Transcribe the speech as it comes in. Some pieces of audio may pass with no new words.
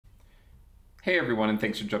Hey everyone, and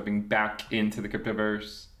thanks for jumping back into the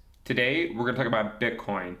cryptoverse. Today, we're going to talk about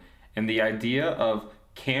Bitcoin and the idea of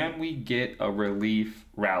can we get a relief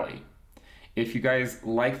rally? If you guys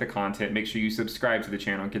like the content, make sure you subscribe to the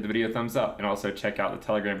channel, give the video a thumbs up, and also check out the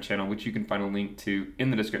Telegram channel, which you can find a link to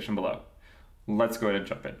in the description below. Let's go ahead and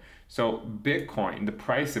jump in. So, Bitcoin, the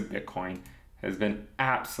price of Bitcoin has been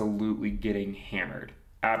absolutely getting hammered.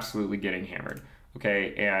 Absolutely getting hammered.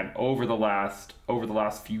 Okay, and over the last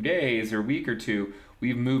few days or week or two,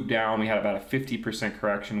 we've moved down. We had about a 50%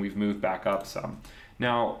 correction. We've moved back up some.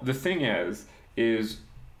 Now, the thing is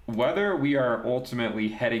whether we are ultimately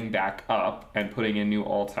heading back up and putting in new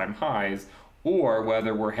all-time highs, or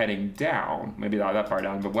whether we're heading down, maybe not that far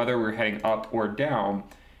down, but whether we're heading up or down,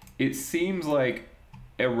 it seems like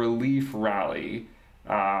a relief rally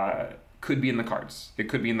could be in the cards. It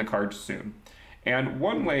could be in the cards soon. And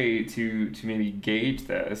one way to maybe gauge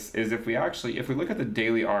this is if we look at the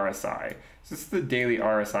daily RSI. So this is the daily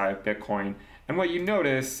RSI of Bitcoin, and what you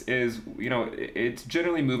notice is it's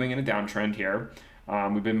generally moving in a downtrend here.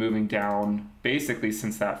 We've been moving down basically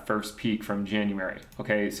since that first peak from January.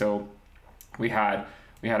 Okay, so we had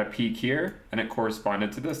a peak here, and it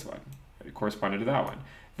corresponded to this one. It corresponded to that one.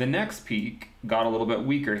 The next peak got a little bit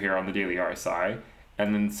weaker here on the daily RSI,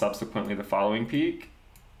 and then subsequently the following peak,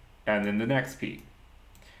 and then the next peak.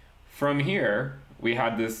 From here, we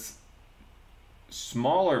had this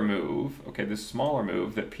smaller move, this smaller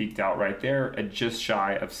move that peaked out right there at just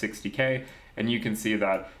shy of 60K, and you can see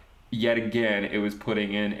that yet again, it was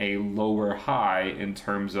putting in a lower high in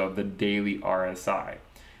terms of the daily RSI.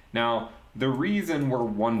 Now, the reason we're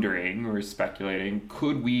wondering or speculating,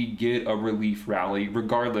 could we get a relief rally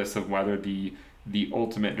regardless of whether the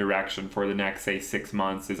ultimate direction for the next, say, 6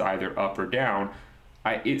 months is either up or down?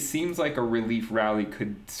 It seems like a relief rally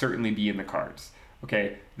could certainly be in the cards.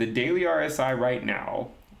 Okay, the daily RSI right now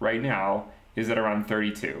is at around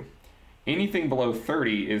 32. Anything below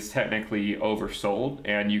 30 is technically oversold,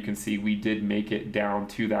 and you can see we did make it down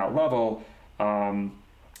to that level on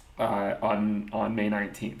May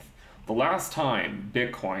 19th. The last time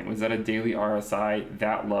Bitcoin was at a daily RSI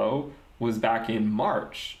that low was back in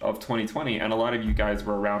March of 2020, and a lot of you guys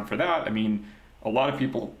were around for that. I mean, a lot of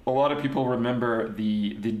people remember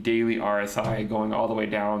the daily RSI going all the way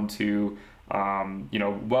down to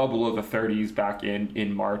well below the 30s back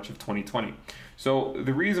in March of 2020. So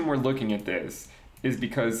the reason we're looking at this is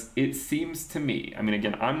because it seems to me, I mean,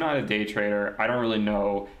 again, I'm not a day trader. I don't really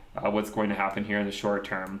know what's going to happen here in the short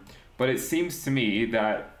term, but it seems to me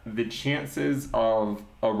that the chances of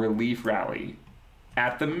a relief rally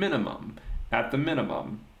at the minimum,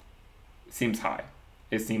 seems high.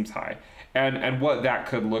 It seems high. And what that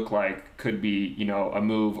could look like could be, a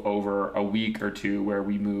move over a week or two where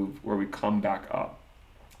we come back up.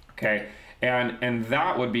 Okay. And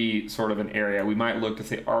that would be sort of an area we might look to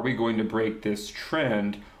say, are we going to break this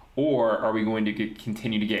trend, or are we going to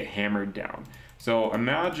continue to get hammered down? So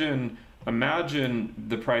imagine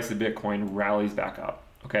the price of Bitcoin rallies back up,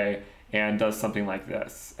 okay, and does something like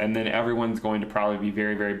this. And then everyone's going to probably be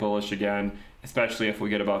very, very bullish again, especially if we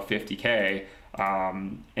get above 50K.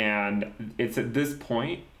 And it's at this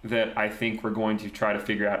point that I think we're going to try to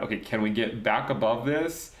figure out, okay, can we get back above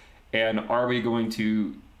this? And are we going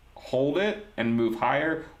to hold it and move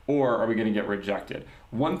higher, or are we going to get rejected?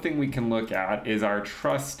 One thing we can look at is our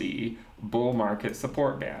trusty bull market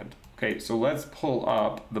support band. Okay, so let's pull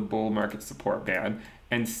up the bull market support band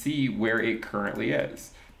and see where it currently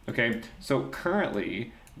is. Okay, so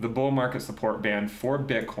currently the bull market support band for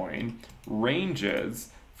Bitcoin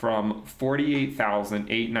ranges from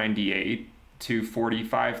 48,898 to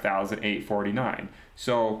 45,849.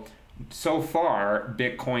 So far,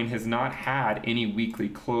 Bitcoin has not had any weekly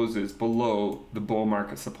closes below the bull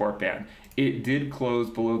market support band. It did close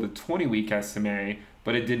below the 20-week SMA,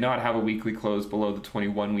 but it did not have a weekly close below the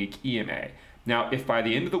 21-week EMA. Now, if by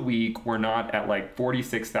the end of the week we're not at like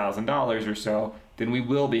 $46,000 or so, then we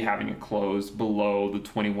will be having a close below the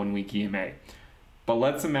 21-week EMA. But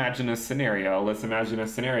let's imagine a scenario.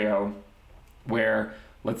 Where,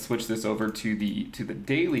 let's switch this over to the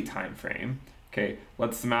daily time frame. Okay,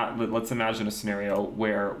 let's imagine a scenario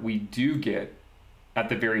where we do get, at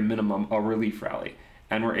the very minimum, a relief rally,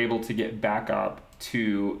 and we're able to get back up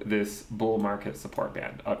to this bull market support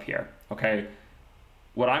band up here. Okay,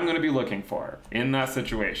 what I'm going to be looking for in that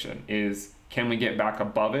situation is, can we get back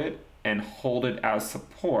above it and hold it as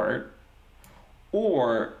support,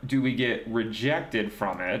 or do we get rejected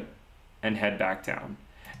from it and head back down?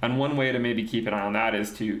 And one way to maybe keep an eye on that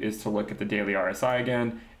is to look at the daily RSI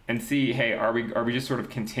again and see, hey, are we just sort of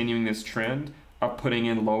continuing this trend of putting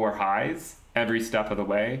in lower highs every step of the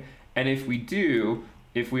way? And if we do,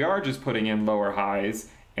 If we are just putting in lower highs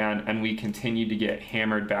and we continue to get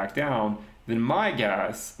hammered back down, then my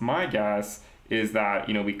guess is that,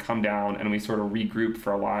 you know, we come down and we sort of regroup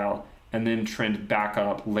for a while and then trend back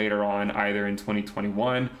up later on, either in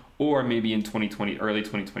 2021 or maybe in 2020, early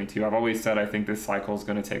 2022. I've always said I think this cycle is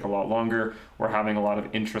going to take a lot longer. We're having a lot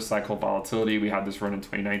of intra-cycle volatility. We had this run in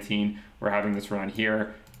 2019. We're having this run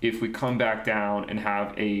here. If we come back down and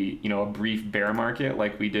have a, you know, a brief bear market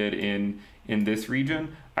like we did in this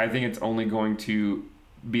region, I think it's only going to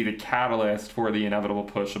be the catalyst for the inevitable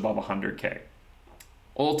push above 100K.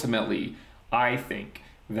 Ultimately, I think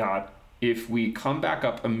that if we come back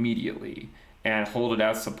up immediately and hold it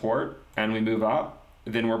as support and we move up,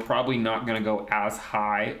 then we're probably not going to go as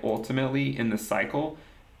high ultimately in the cycle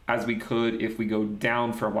as we could if we go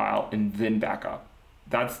down for a while and then back up.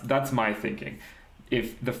 That's my thinking.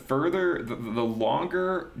 If the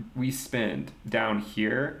longer we spend down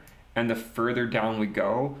here and the further down we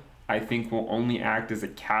go, I think will only act as a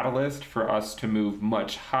catalyst for us to move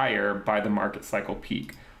much higher by the market cycle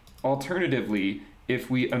peak. Alternatively, if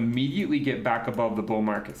we immediately get back above the bull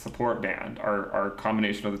market support band, our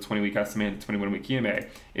combination of the 20-week SMA and the 21-week EMA,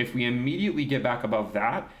 if we immediately get back above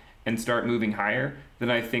that and start moving higher, then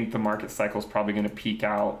I think the market cycle is probably going to peak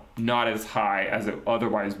out not as high as it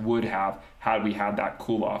otherwise would have had we had that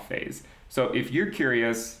cool-off phase. So if you're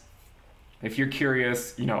curious,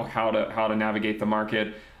 you know, how to navigate the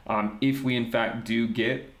market, if we in fact do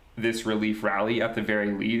get this relief rally at the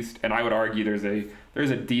very least, and I would argue there's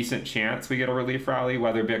a decent chance we get a relief rally,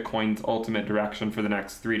 whether Bitcoin's ultimate direction for the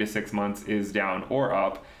next 3 to 6 months is down or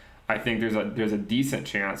up. I think there's a decent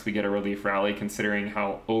chance we get a relief rally considering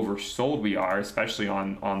how oversold we are, especially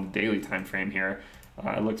on the daily time frame here.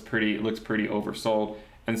 It looks pretty oversold,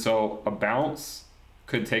 and so a bounce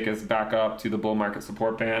could take us back up to the bull market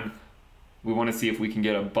support band. We want to see if we can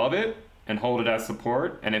get above it and hold it as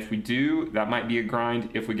support, and if we do, that might be a grind.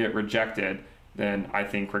 If we get rejected, then I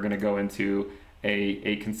think we're going to go into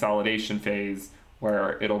a consolidation phase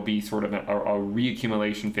where it'll be sort of a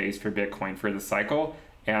reaccumulation phase for Bitcoin for the cycle,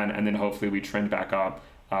 and then hopefully we trend back up,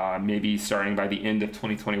 maybe starting by the end of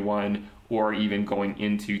 2021 or even going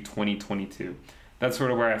into 2022. That's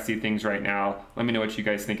sort of where I see things right now. Let me know what you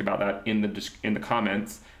guys think about that in the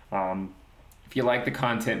comments. If you like the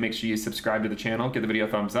content, make sure you subscribe to the channel, give the video a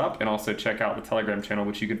thumbs up, and also check out the Telegram channel,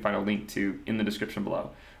 which you can find a link to in the description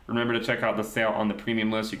below. Remember to check out the sale on the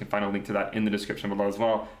premium list. You can find a link to that in the description below as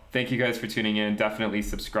well. Thank you guys for tuning in. Definitely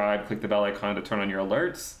subscribe, click the bell icon to turn on your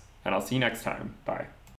alerts, and I'll see you next time. Bye.